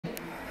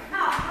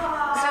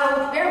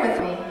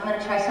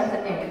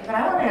think, but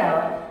I want to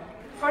know,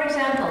 for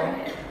example,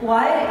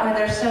 why are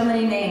there so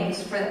many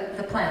names for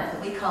the plant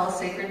that we call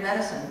sacred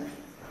medicine?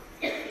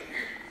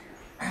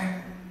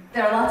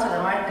 There are lots of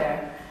them, aren't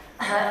there?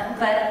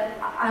 But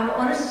I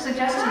want to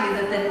suggest to you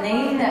that the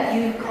name that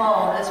you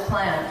call this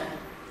plant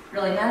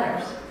really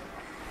matters.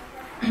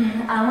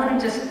 I want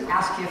to just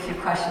ask you a few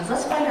questions.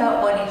 Let's find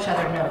out what each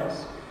other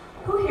knows.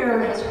 Who here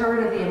has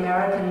heard of the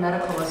American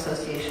Medical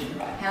Association?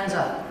 Hands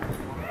up.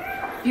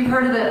 You've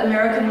heard of the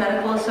American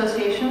Medical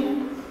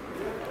Association?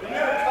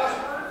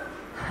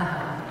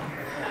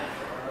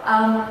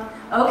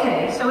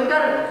 Okay, so we've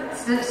got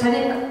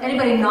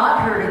anybody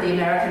not heard of the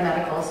American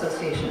Medical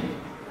Association?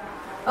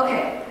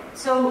 Okay,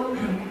 so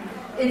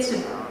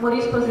what do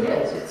you suppose it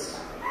is?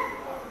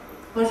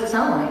 What does it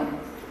sound like?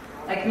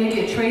 Like maybe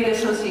a trade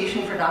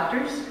association for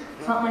doctors?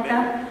 Something like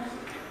that?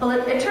 Well,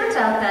 it turns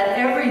out that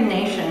every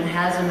nation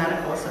has a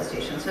medical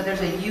association. So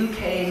there's a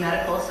UK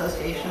Medical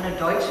Association, a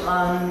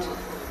Deutschland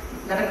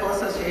Medical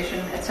Association,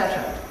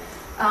 etc.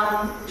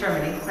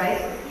 Germany,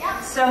 right? Yeah.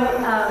 So,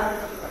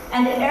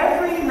 and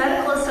every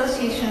medical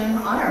association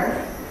on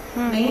Earth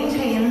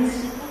maintains,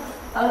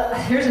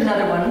 here's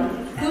another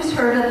one. Who's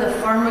heard of the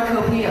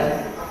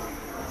pharmacopoeia?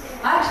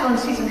 I actually want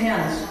to see some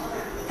hands.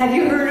 Have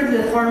you heard of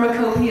the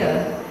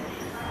pharmacopoeia?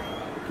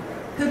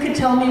 Who could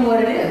tell me what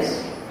it is?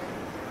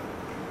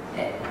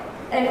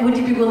 And would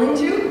you be willing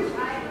to?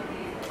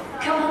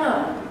 Come on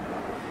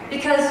up.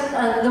 Because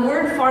the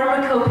word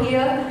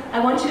pharmacopoeia, I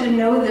want you to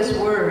know this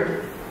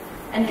word.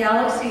 And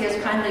Galaxy has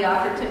kindly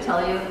offered to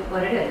tell you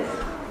what it is.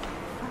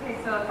 Okay,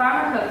 so a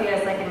pharmacopoeia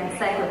is like an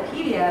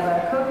encyclopedia, but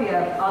a copia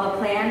of all the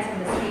plants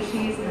and the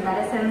species and the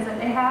medicines that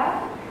they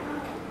have.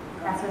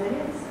 That's what it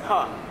is.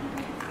 Huh.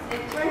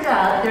 It turns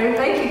out,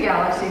 thank you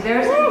Galaxy,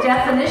 there's a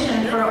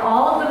definition for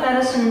all of the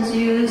medicines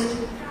used,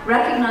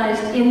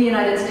 recognized in the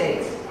United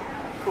States.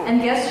 Cool.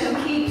 And guess who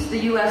keeps the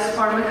US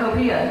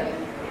Pharmacopoeia?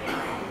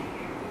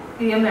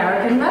 The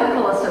American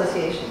Medical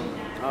Association.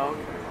 Oh,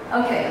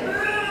 okay.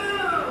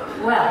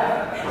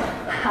 Well,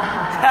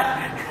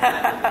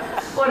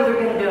 what are we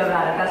going to do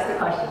about it? That's the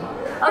question.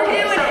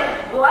 Okay,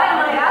 so why am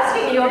I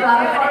asking you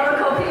about a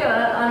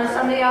pharmacopoeia on a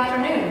Sunday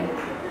afternoon?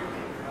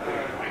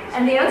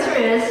 And the answer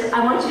is, I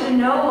want you to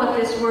know what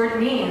this word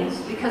means,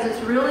 because it's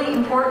really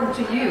important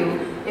to you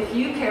if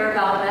you care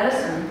about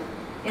medicine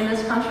in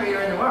this country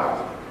or in the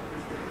world.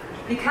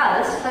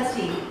 Because, let's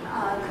see,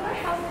 could I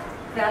have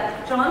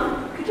that?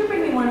 John, could you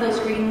bring me one of those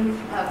green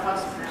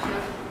cross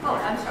shields? Oh,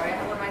 I'm sorry, I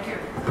have one right here.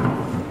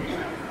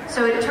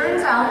 So it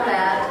turns out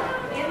that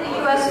in the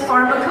US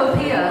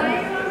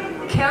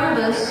Pharmacopoeia,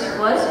 cannabis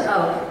was,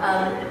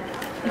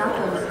 not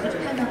those, could you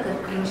hand out the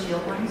green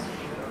shield ones?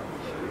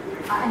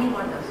 I need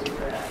one of those.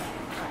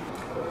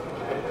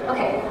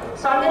 Okay,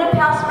 so I'm going to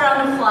pass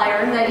around a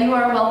flyer that you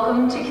are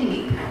welcome to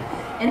keep.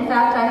 In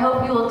fact, I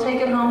hope you will take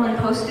it home and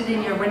post it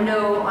in your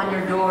window, on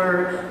your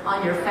door,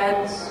 on your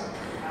fence.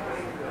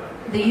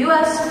 The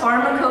US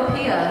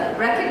Pharmacopoeia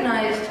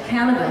recognized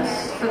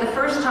cannabis for the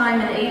first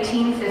time in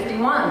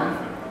 1851.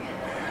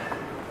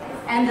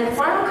 And the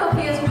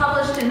Pharmacopoeia is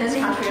published in this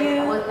country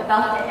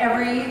about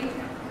every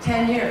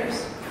 10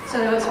 years. So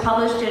it was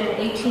published in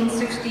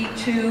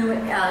 1862,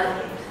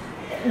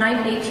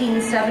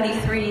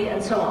 1873,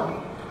 and so on.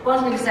 It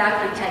wasn't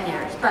exactly 10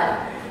 years, but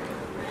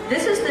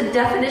this is the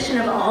definition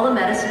of all the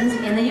medicines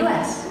in the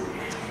US.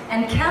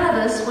 And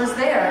cannabis was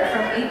there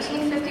from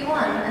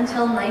 1851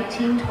 until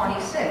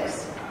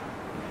 1926.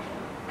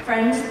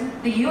 Friends,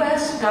 the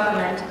US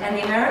government and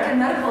the American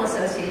Medical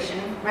Association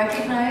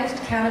recognized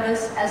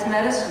cannabis as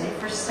medicine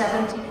for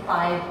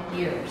 75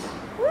 years.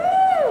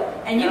 Woo!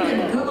 And you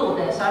can Google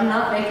this, I'm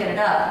not making it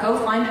up. Go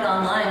find it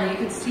online, you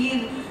can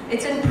see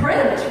it's in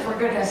print, for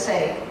goodness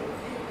sake.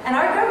 And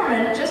our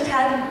government just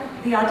had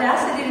the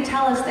audacity to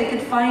tell us they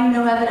could find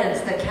no evidence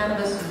that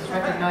cannabis is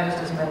recognized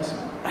as medicine.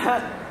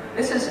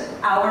 This is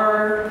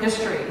our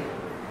history,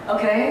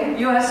 okay?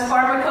 US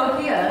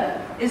Pharmacopoeia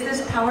is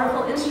this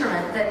powerful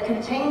instrument that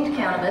contained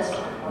cannabis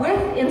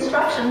with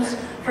instructions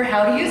for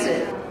how to use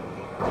it.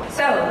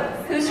 So,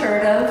 who's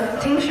heard of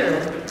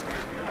tincture?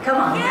 Come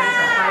on, hands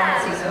up. I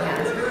want to see some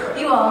hands.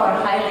 You all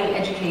are highly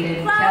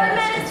educated. Love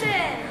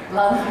medicine.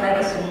 Love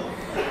medicine.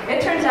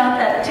 It turns out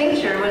that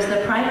tincture was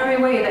the primary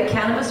way that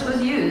cannabis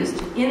was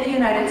used in the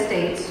United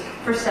States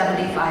for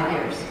 75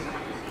 years.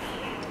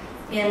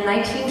 In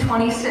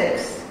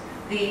 1926,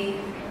 the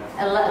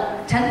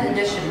 10th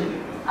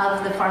edition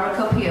of the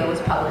Pharmacopoeia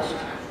was published.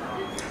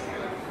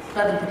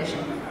 11th edition.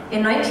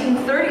 In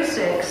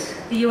 1936,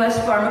 the US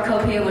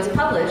Pharmacopoeia was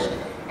published,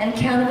 and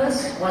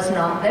cannabis was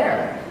not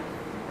there.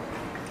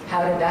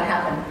 How did that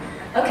happen?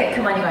 Okay,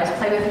 come on you guys,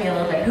 play with me a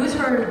little bit. Who's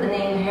heard of the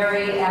name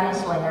Harry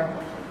Anslinger?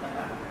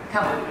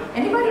 Come on.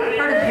 Anybody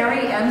heard of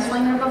Harry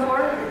Anslinger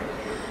before?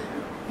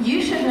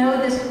 You should know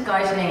this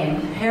guy's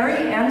name.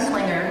 Harry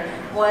Anslinger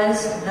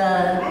was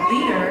the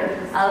leader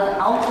of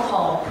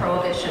alcohol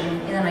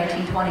prohibition in the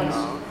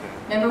 1920s.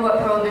 Remember what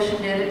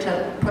prohibition did?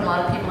 It put a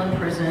lot of people in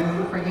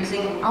prison for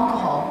using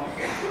alcohol.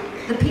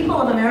 The people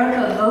of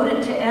America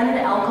voted to end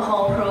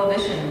alcohol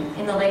prohibition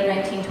in the late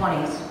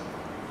 1920s.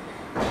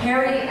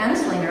 Harry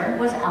Anslinger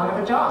was out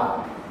of a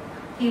job.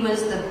 He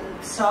was the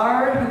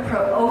czar who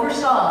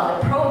oversaw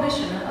the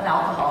prohibition of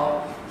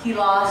alcohol. He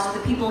lost, the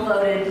people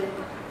voted,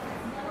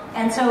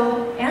 and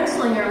so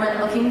Anslinger went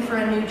looking for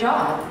a new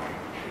job.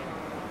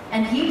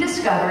 And he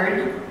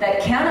discovered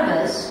that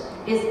cannabis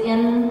is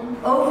in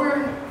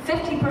over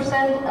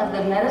 50% of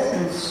the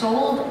medicines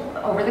sold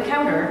over the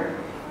counter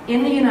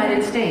in the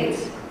United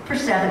States for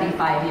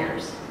 75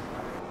 years.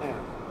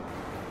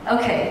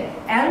 Okay,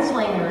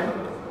 Anslinger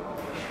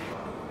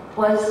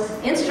was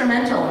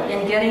instrumental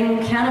in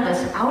getting cannabis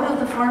out of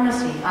the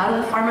pharmacy, out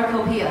of the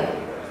pharmacopoeia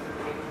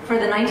for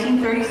the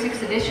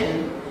 1936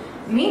 edition.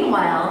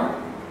 Meanwhile,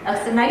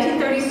 the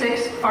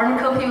 1936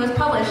 pharmacopoeia was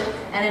published,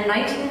 and in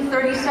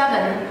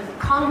 1937,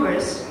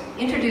 Congress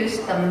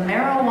introduced the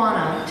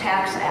Marijuana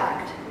Tax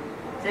Act.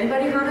 Has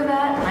anybody heard of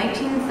that?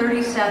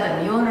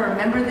 1937. You want to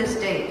remember this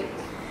date.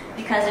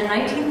 Because in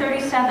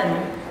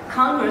 1937,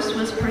 Congress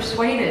was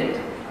persuaded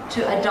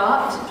to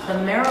adopt the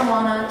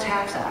Marijuana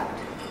Tax Act.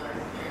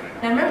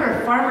 Now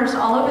remember, farmers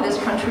all over this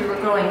country were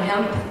growing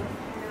hemp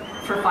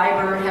for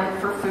fiber, hemp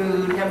for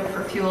food, hemp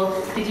for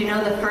fuel. Did you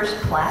know the first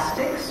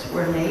plastics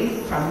were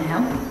made from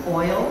hemp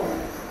oil?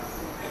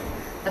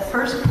 The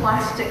first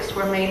plastics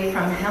were made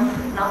from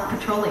hemp, not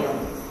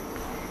petroleum.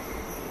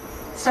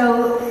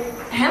 So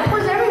hemp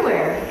was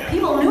everywhere.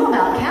 People knew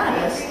about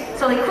cannabis,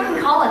 so they couldn't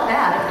call it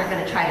that if they're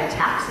going to try to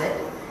tax it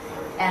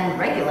and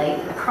regulate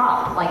a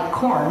crop like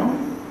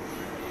corn.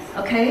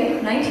 Okay,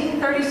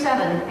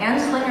 1937,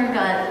 Anslinger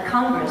got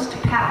Congress to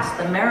pass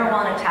the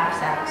Marijuana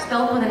Tax Act,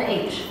 spelled with an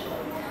H.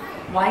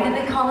 Why did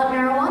they call it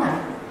marijuana?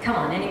 Come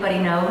on, anybody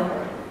know?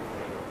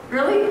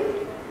 Really?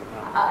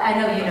 I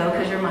know you know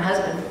because you're my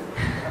husband.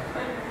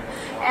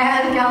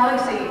 And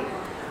Galaxy,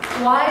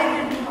 why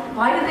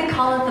did they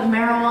call it the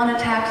Marijuana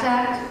Tax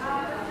Act?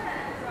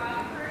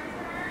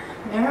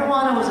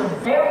 Marijuana was a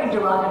very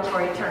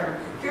derogatory term.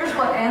 Here's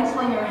what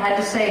Anslinger had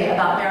to say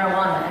about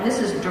marijuana, and this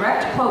is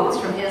direct quotes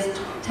from his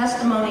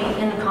testimony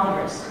in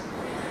Congress.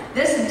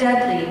 This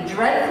deadly,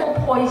 dreadful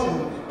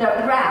poison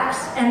that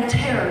racks and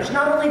tears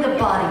not only the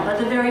body, but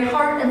the very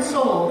heart and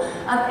soul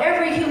of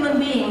every human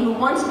being who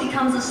once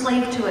becomes a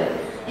slave to it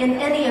in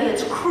any of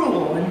its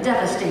cruel and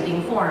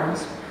devastating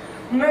forms.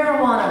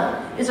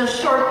 Marijuana is a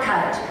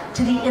shortcut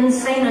to the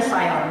insane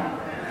asylum.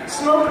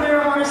 Smoke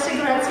marijuana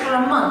cigarettes for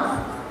a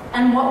month,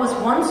 and what was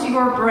once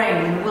your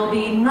brain will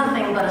be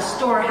nothing but a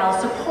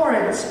storehouse of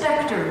horrid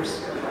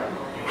specters.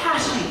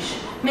 Hashish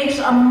makes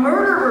a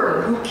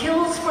murderer who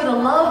kills for the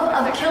love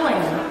of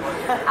killing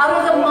out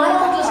of the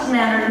mildest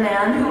mannered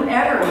man who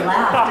ever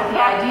laughed at the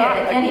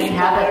idea that any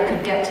habit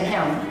could get to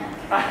him.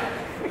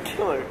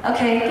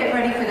 Okay, get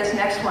ready for this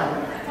next one.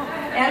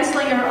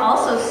 Anslinger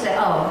also said,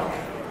 oh,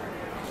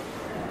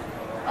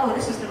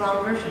 this is the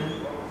wrong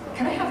version.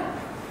 Can I have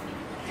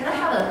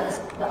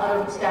the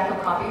other stack of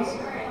copies?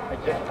 I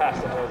just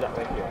passed it. What does that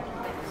make you?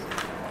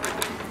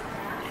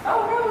 Oh,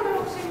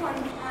 no, same one.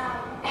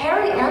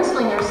 Harry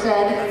Anslinger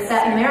said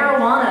that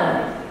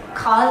marijuana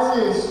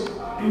causes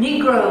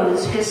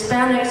Negroes,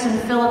 Hispanics, and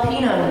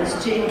Filipinos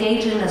to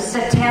engage in a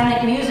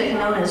satanic music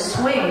known as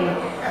swing.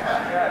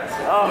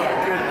 Oh,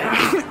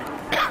 goodness.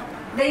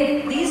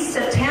 These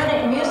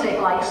satanic music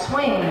like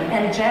swing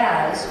and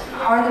jazz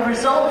are the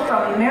result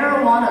from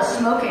marijuana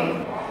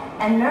smoking.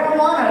 And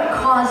marijuana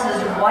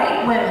causes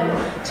white women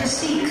to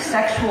seek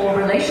sexual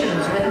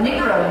relations with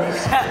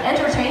Negroes,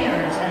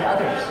 entertainers, and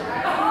others.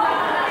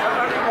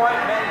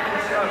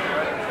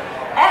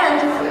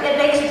 And it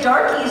makes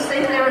darkies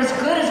think they're as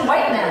good as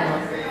white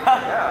men.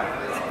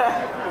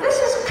 This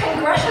is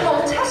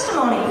congressional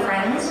testimony,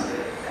 friends.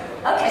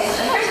 Okay,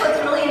 so here's what's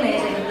really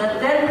amazing. The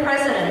then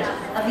president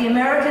of the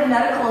American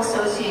Medical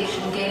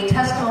Association gave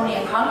testimony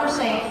in Congress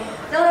saying,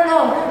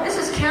 no, this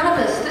is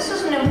cannabis. This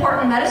is an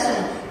important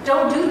medicine.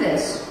 Don't do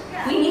this.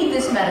 We need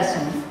this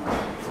medicine.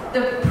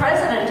 The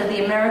president of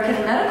the American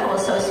Medical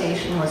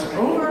Association was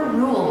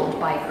overruled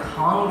by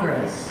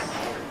Congress,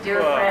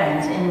 dear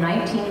friends, in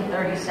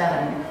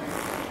 1937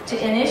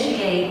 to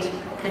initiate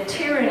the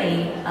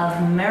tyranny of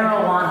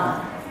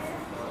marijuana.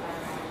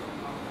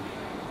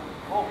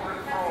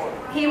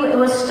 It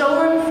was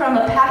stolen from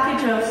a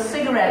package of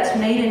cigarettes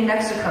made in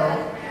Mexico,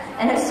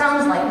 and it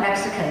sounds like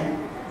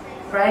Mexican,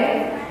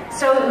 right?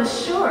 So it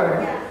was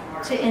sure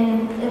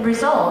to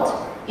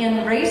result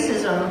in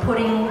racism,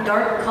 putting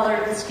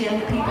dark-colored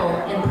skinned people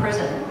in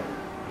prison.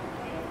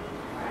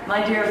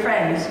 My dear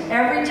friends,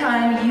 every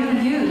time you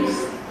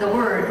use the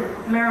word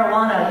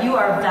marijuana, you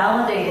are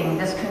validating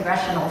this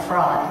congressional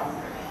fraud.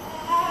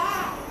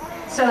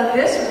 So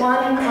this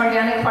one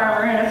organic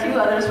farmer and a few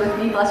others with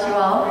me, bless you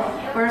all,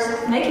 we're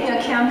making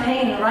a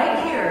campaign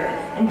right here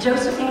in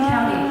Josephine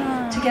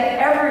County to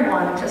get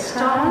everyone to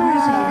stop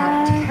using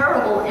that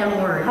terrible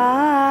M-word.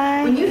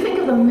 When you think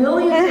of the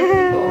millions of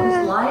people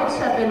whose lives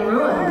have been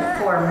ruined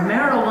for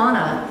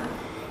marijuana,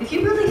 if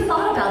you really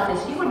thought about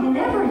this, you would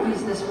never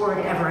use this word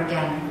ever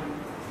again.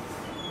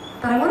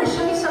 But I want to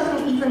show you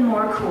something even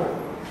more cool.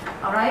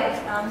 All right?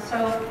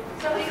 So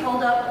somebody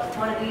hold up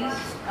one of these.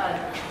 Sorry,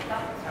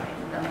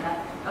 done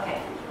that.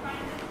 Okay.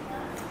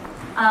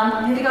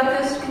 Have you got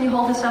this? Can you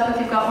hold this up if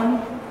you've got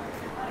one?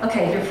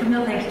 Okay, you're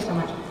familiar, thank you so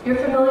much. You're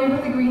familiar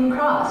with the green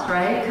cross,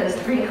 right? Because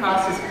the green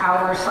cross is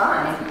our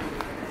sign.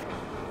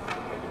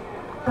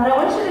 But I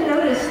want you to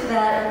notice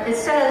that it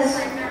says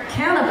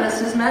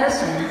cannabis is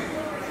medicine.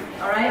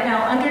 All right,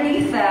 now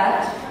underneath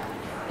that,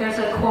 there's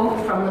a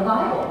quote from the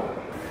Bible.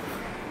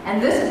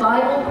 And this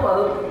Bible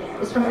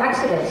quote is from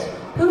Exodus.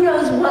 Who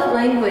knows what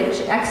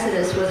language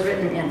Exodus was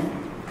written in?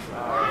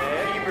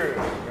 Hebrew,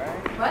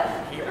 right? What?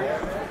 Hebrew.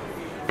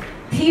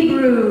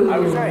 Hebrew. I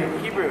was right,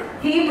 Hebrew.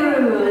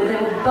 Hebrew.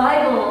 The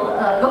Bible,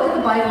 book of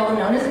the Bible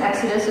known as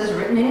Exodus is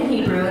written in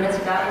Hebrew, and it's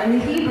about when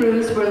the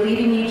Hebrews were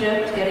leaving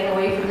Egypt, getting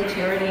away from the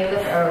tyranny of the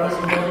pharaohs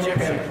and building the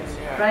pyramids,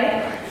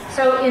 right?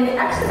 So in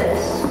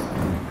Exodus,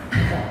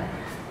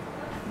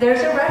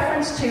 there's a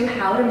reference to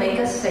how to make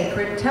a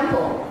sacred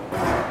temple.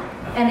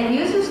 And it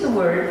uses the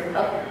word,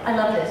 I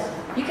love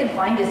this. You can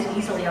find this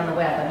easily on the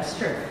web, I'm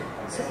sure.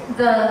 So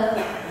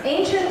the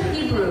ancient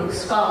Hebrew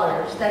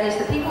scholars, that is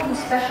the people who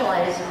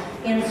specialize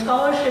in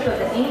scholarship of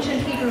the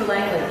ancient Hebrew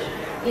language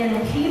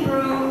in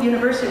Hebrew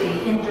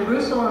University in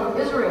Jerusalem,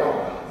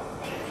 Israel,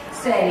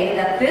 say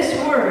that this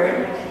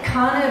word,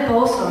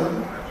 Cannabis,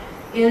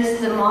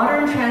 is the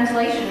modern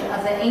translation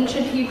of the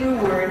ancient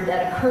Hebrew word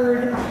that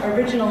occurred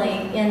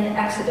originally in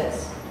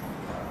Exodus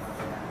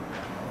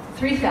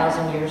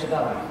 3,000 years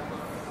ago.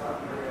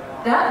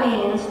 That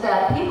means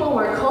that people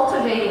were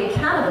cultivating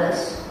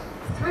cannabis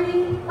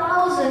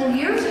 3,000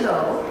 years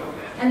ago,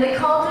 and they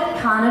called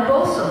it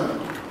cannabis.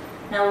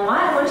 Now, why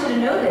I want you to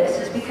know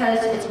this is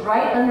because it's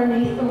right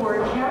underneath the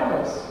word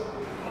cannabis.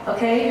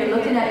 Okay, you're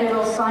looking at your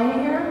little sign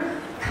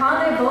here.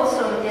 Cannabis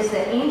is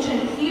the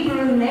ancient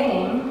Hebrew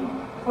name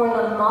for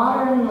the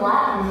modern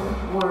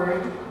Latin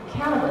word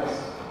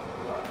cannabis.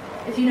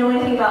 If you know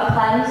anything about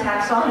plant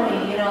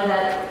taxonomy, you know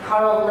that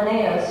Carl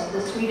Linnaeus,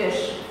 the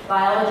Swedish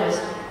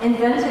biologist,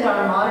 invented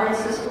our modern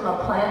system of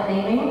plant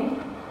naming.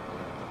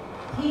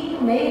 He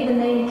made the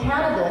name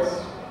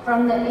cannabis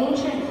from the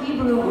ancient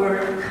Hebrew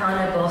word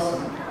cannabis,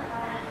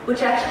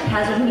 which actually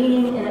has a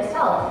meaning in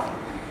itself.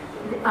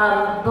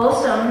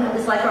 Bosom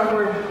is like our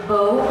word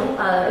bow,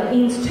 it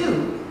means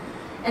two.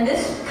 And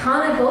this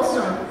cannabis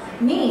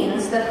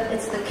means that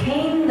it's the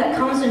cane that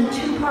comes in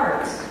two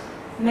parts,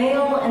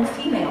 male and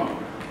female.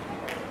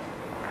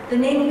 The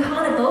name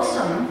cannabis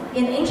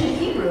in ancient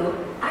Hebrew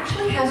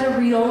actually has a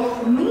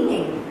real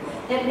meaning.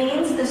 It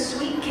means the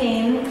sweet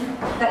cane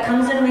that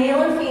comes in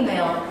male and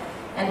female,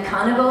 and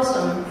cannabis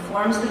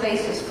forms the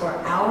basis for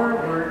our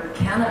word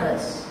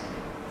cannabis.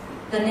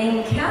 The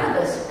name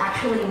cannabis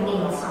actually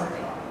means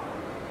something.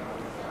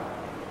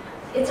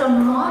 It's a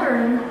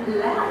modern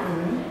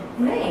Latin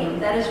name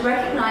that is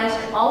recognized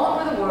all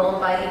over the world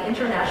by the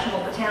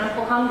International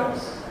Botanical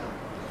Congress.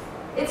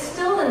 It's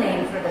still the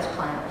name for this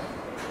plant.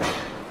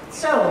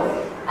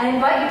 So, I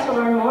invite you to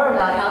learn more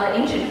about how the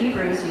ancient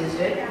Hebrews used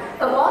it,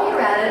 but while you're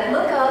at it,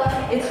 look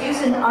up its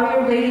use in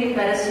Ayurvedic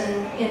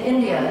medicine in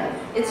India.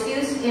 It's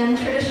used in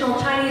traditional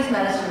Chinese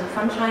medicine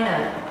from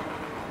China.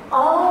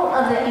 All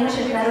of the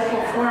ancient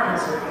medical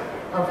forms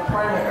of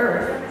planet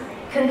Earth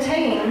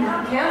contain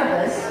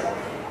cannabis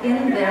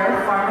in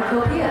their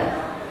pharmacopoeia.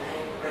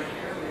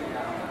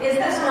 Is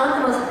this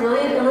not the most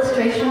brilliant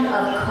illustration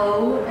of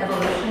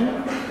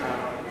co-evolution?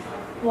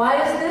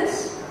 Why is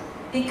this?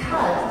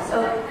 Because,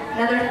 so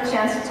another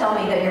chance to tell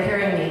me that you're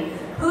hearing me.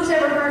 Who's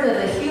ever heard of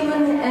the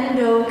human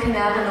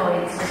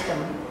endocannabinoid system?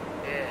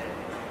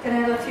 Can I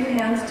have a few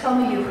hands? Tell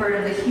me you've heard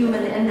of the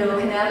human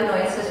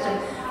endocannabinoid system.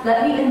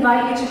 Let me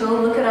invite you to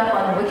go look it up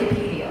on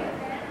Wikipedia.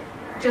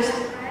 Just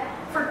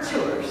for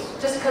tours,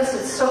 just because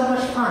it's so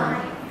much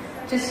fun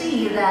to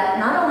see that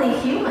not only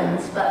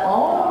humans, but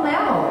all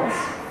mammals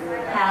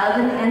have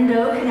an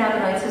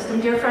endocannabinoid system.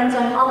 Dear friends,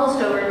 I'm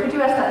almost over. Could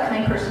you ask that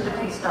kind person to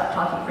please stop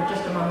talking for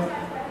just a moment?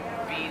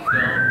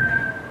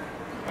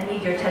 I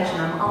need your attention.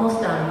 I'm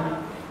almost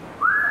done.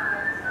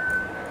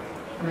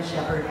 I'm a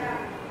shepherd.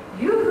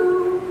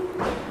 Yoo-hoo!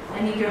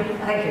 I need your,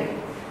 thank you.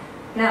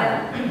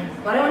 Now,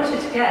 what I want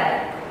you to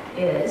get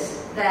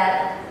is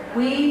that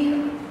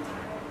we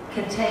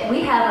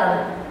have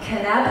a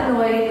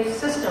cannabinoid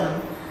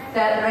system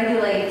that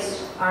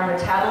regulates our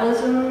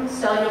metabolism,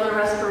 cellular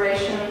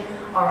respiration,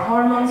 our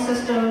hormone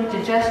system,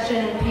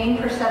 digestion, pain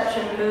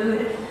perception,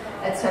 mood,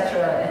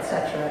 etc.,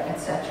 etc.,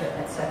 etc.,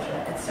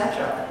 etc.,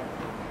 etc.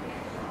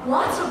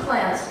 Lots of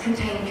plants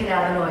contain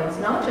cannabinoids,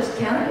 not just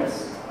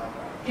cannabis.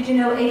 Did you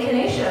know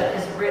echinacea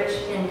is rich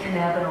in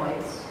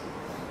cannabinoids?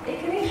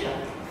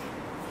 Echinacea.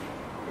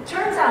 It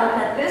turns out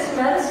that this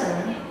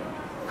medicine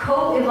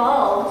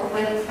co-evolved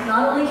with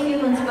not only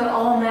humans but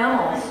all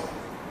mammals.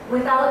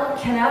 Without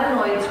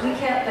cannabinoids, we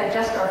can't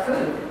digest our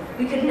food.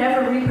 We could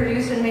never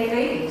reproduce and make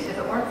babies if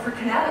it weren't for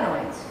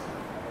cannabinoids.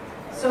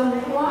 So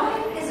why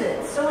is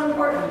it so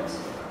important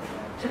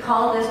to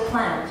call this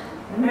plant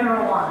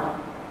marijuana?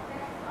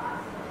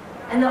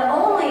 And the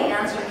only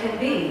answer can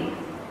be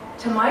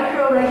to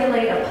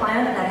micro-regulate a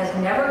plant that has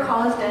never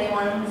caused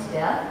anyone's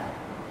death,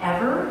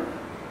 ever.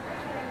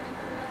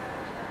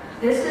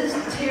 This is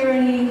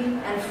tyranny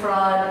and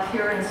fraud,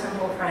 pure and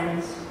simple,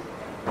 friends.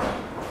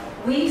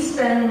 We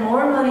spend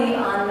more money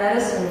on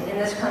medicine in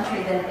this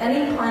country than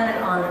any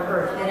planet on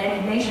Earth, than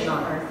any nation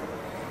on Earth.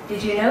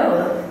 Did you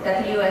know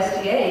that the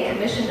USDA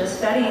commissioned a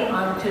study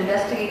to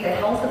investigate the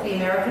health of the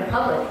American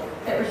public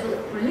that was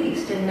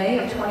released in May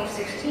of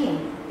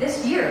 2016?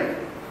 This year,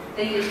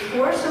 they used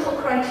 4 simple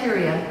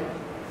criteria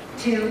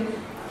to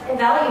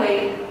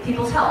evaluate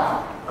people's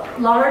health.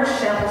 Large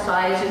sample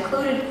size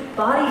included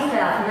body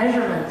fat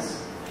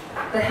measurements,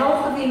 the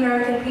health of the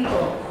American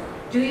people.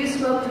 Do you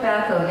smoke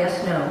tobacco?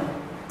 Yes, no.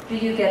 Do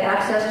you get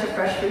access to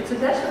fresh fruits and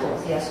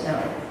vegetables? Yes,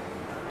 no.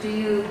 Do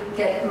you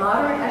get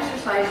moderate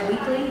exercise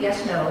weekly?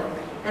 Yes, no.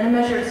 And a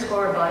measured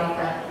score of body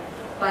fat.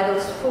 By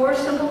those 4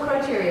 simple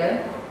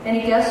criteria,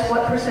 any guess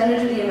what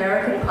percentage of the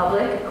American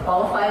public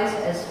qualifies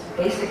as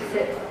basic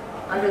fit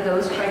under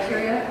those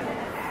criteria?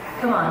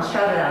 Come on,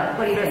 shout it out.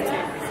 What do you think?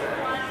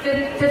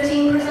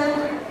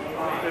 15%?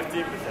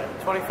 15%.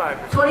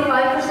 25%.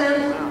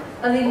 25%?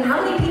 I mean,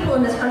 how many people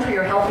in this country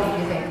are healthy, do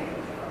you think?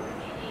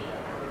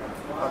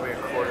 Probably a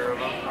quarter of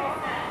them.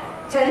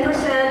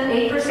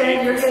 10%,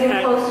 8%, you're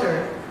getting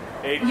closer.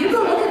 8%. You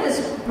go look at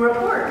this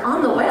report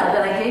on the web,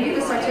 and I gave you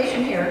the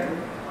citation here.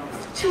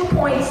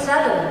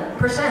 2.7%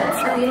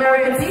 of the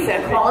American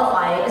people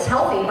qualify as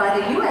healthy by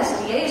the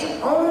USDA's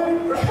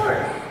own report.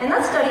 And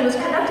that study was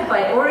conducted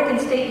by Oregon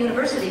State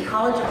University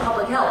College of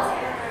Public Health.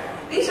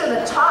 These are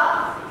the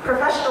top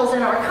professionals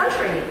in our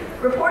country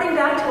reporting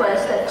back to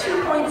us that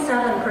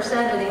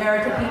 2.7% of the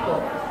American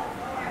people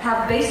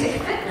have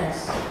basic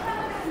fitness.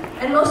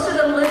 And most of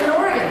them live in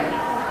Oregon.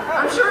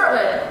 I'm sure of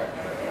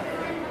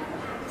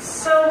it.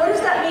 So what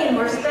does that mean?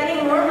 We're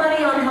spending more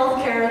money on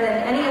healthcare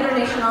than any other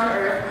nation on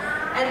earth,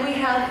 and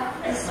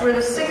we're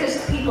the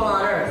sickest people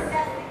on earth.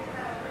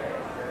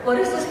 What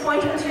is this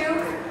pointing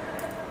to?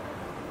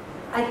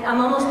 I'm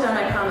almost done,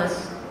 I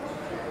promise.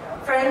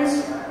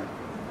 Friends,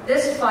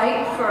 this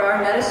fight for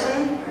our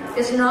medicine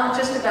is not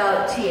just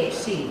about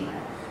THC.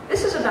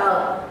 This is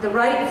about the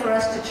right for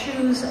us to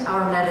choose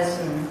our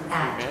medicine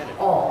at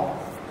all.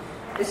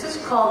 This is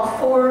called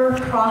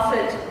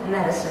for-profit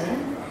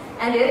medicine,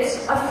 and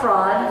it's a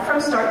fraud from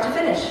start to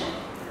finish.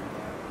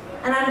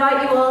 And I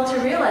invite you all to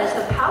realize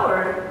the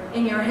power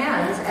in your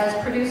hands as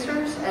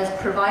producers, as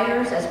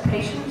providers, as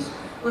patients.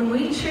 When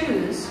we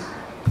choose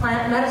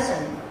plant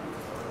medicine,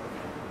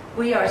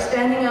 we are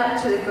standing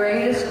up to the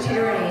greatest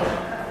tyranny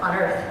on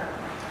earth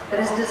that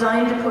is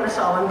designed to put us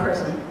all in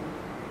prison.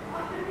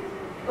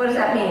 What does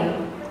that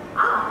mean?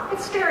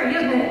 It's scary,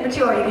 isn't it? But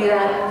you already do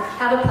that.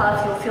 Have a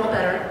puff, you'll feel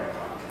better.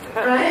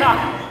 Right?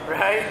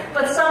 Right?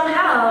 But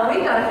somehow,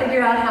 we've got to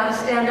figure out how to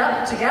stand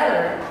up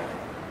together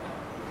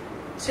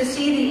to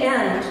see the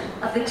end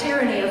of the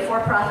tyranny of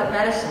for-profit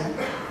medicine.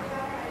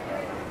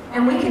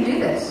 And we can do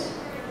this.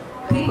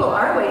 People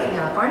are waking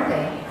up, aren't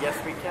they? Yes,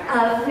 we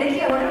can.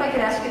 Nikki, I wonder if I could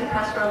ask you to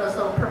pass around those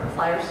little purple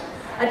flyers.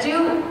 I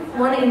do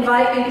want to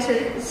invite you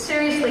to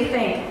seriously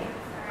think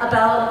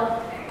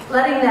about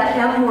letting that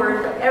M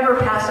word ever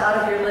pass out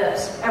of your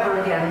lips ever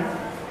again.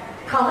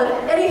 Call it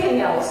anything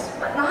else,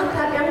 but not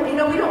that M word. You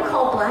know, we don't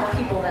call black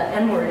people that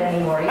N word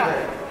anymore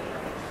either.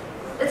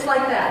 It's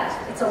like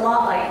that. It's a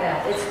lot like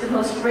that. It's the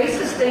most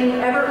racist thing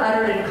ever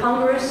uttered in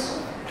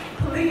Congress.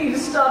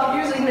 Please stop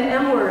using the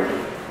M word.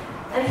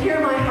 And hear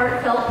my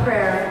heartfelt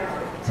prayer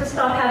to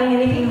stop having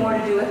anything more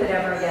to do with it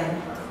ever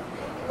again.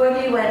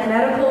 Whether you went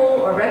medical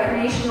or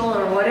recreational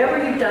or whatever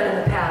you've done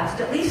in the past,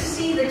 at least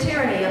see the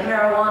tyranny of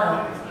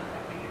marijuana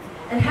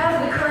and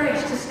have the courage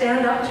to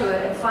stand up to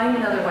it and find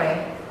another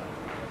way.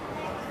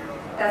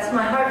 That's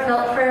my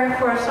heartfelt prayer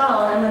for us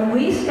all. And when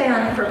we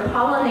stand for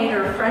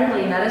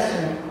pollinator-friendly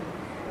medicine,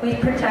 we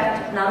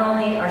protect not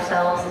only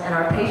ourselves and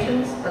our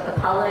patients, but the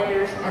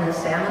pollinators and the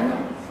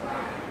salmon.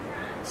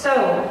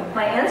 So,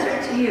 my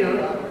answer to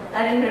you,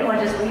 I didn't want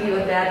to just leave you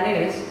with bad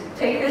news.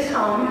 Take this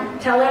home,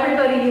 tell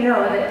everybody you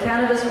know that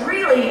cannabis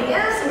really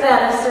is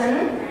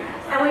medicine,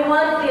 and we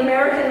want the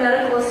American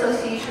Medical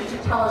Association to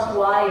tell us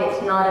why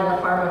it's not in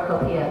the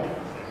pharmacopoeia.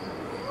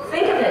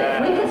 Think of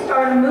it, we can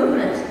start a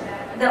movement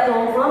that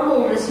will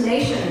rumble this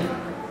nation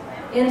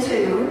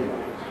into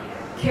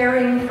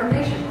caring for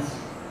patients.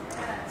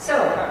 So,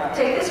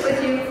 take this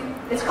with you.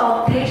 It's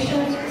called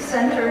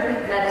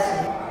patient-centered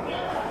medicine.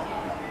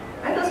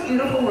 Aren't those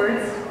beautiful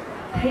words?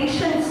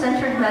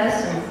 Patient-centered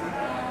medicine.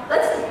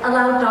 Let's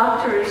allow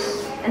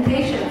doctors and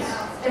patients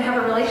to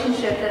have a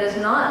relationship that is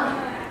not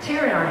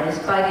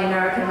tyrannized by the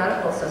American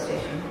Medical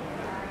Association.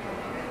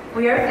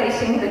 We are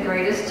facing the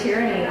greatest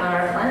tyranny on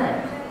our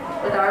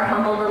planet with our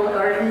humble little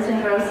gardens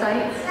and grow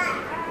sites.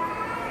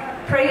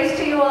 Praise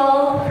to you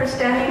all for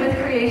standing with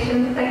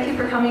creation. Thank you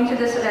for coming to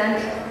this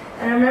event.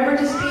 And remember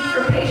to speak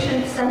for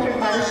patient-centered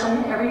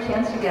medicine every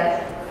chance you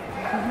get.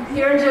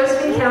 Here in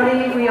Josephine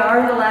County, we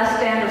are the last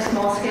stand of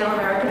small-scale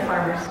American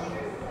farmers.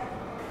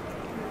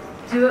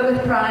 Do it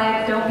with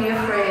pride. Don't be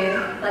afraid.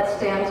 Let's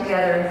stand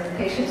together.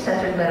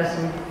 Patient-centered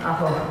medicine.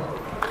 Aho.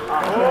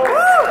 Thank you.